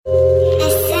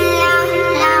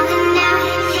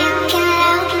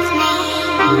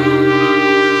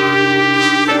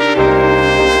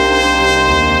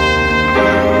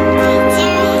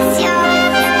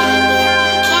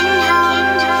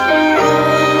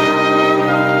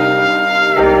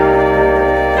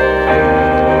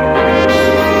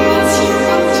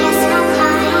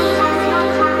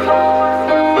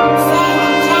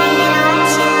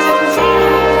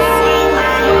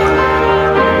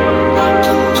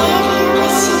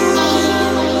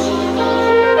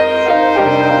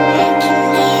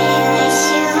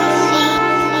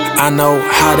I know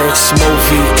how this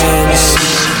movie ends.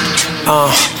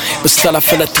 But still I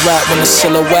feel a threat when the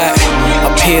silhouette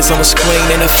appears on the screen,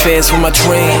 interferes with my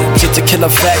dream. Just to kill a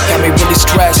fact, got me really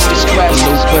stressed. A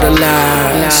loop of the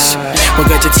lies,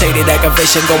 regurgitated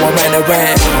aggravation going round and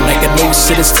round like a noose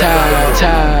to this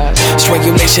tide.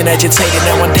 Strangulation agitated,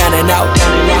 now I'm down and out.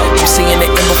 I'm seeing the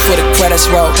end before the credits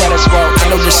roll. I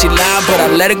know that she lying, but I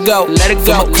let it go.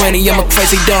 Feel my cranium, a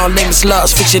crazy dawn, name is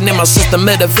lost. Fiction in my system,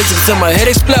 metaphysics till my head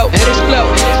explode.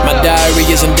 My diary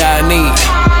is in dire need.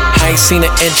 I ain't seen an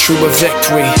entry with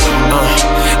victory.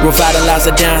 Revitalize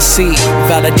a down seat,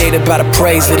 validated by the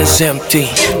praise that is empty.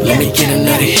 Let me get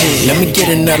another hit, let me get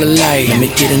another light, let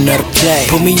me get another play.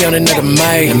 Put me on another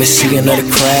mic, let me see another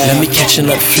crowd, let me catch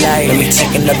another flight, let me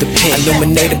take another pic,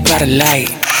 illuminated by the light.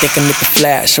 Thinking with the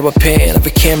flash of a pen, of a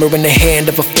camera in the hand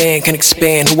of a fan can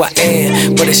expand who I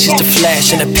am. But it's just a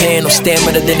flash in a pan, no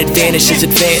stamina then advantage is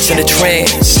advanced in a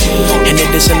trance. And it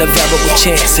is an available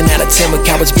chance. And out of 10 with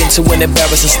cowards been to an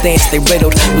embarrassing stance. They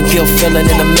riddled with guilt feeling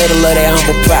in the middle of their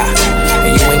humble pie.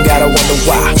 And you ain't gotta wonder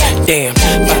why. Damn,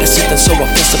 why there's something so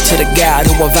offensive to the God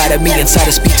who invited me inside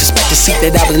his speech, despite the seat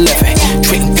that I was living.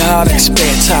 Treating God like spare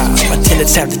time. My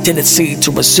tenants have the tendency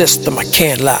to resist them, I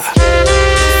can't lie.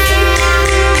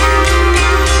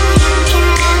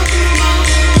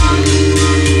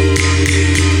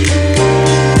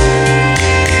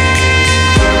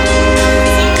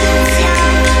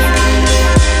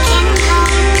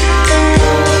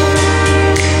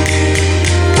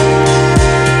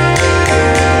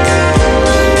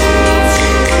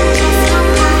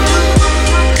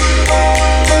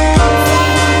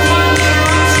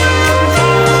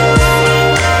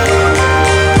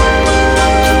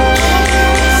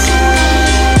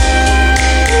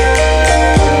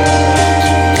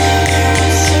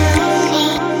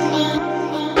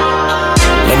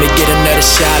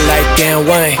 Shot like Dan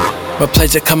Wayne, my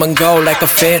pleasure come and go like a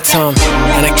phantom,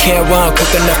 and I can't run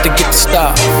quick enough to get the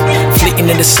stuff. Fleeting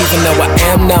and deceiving, though I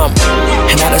am numb,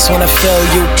 and I just wanna feel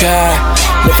you, God.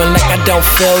 Living like I don't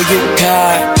feel you,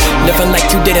 God. Living like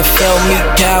you didn't feel me,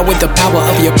 God. With the power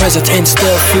of your presence and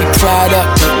still free, cried up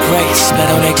to grace.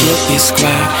 Not on that guilty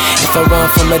squad. If I run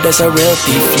from it, that's a real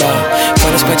deep flaw.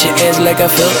 Trying to scratch your edge like a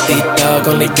filthy dog.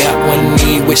 Only got one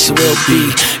need, which will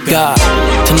be God.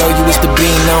 To know you is to be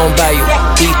known by you.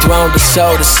 Dethroned the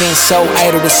soul, the scene so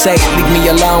idle to say. Leave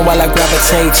me alone while I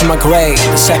gravitate to my grave.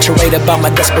 Saturated by my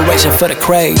desperation for the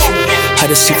crave. I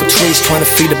just see for trees trying to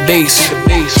feed the beast.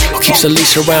 Who keeps a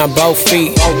leash around both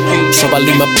feet. So I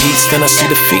leave my peace, then I see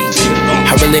the feet.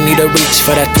 I really need to reach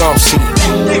for that throne seat.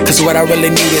 Cause what I really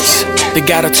need is the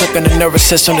God who took on the nervous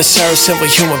system to serve simple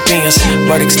human beings.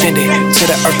 Word extended to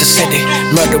the earth descended.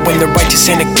 Murder when the righteous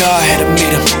and the God had to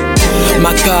meet him.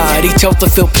 My God, he chose to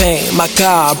feel pain. My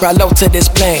God brought low to this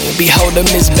plane. Behold him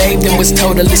misbathed and was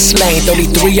totally slain.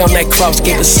 33 on that cross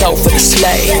gave his soul for the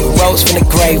slave. Rose from the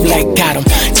grave like got him.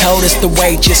 Told us the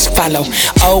way, just follow.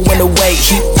 Oh, in the way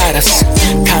he got us.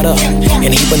 Caught up,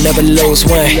 and he would never lose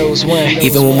one.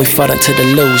 Even when we fall into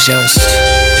delusions.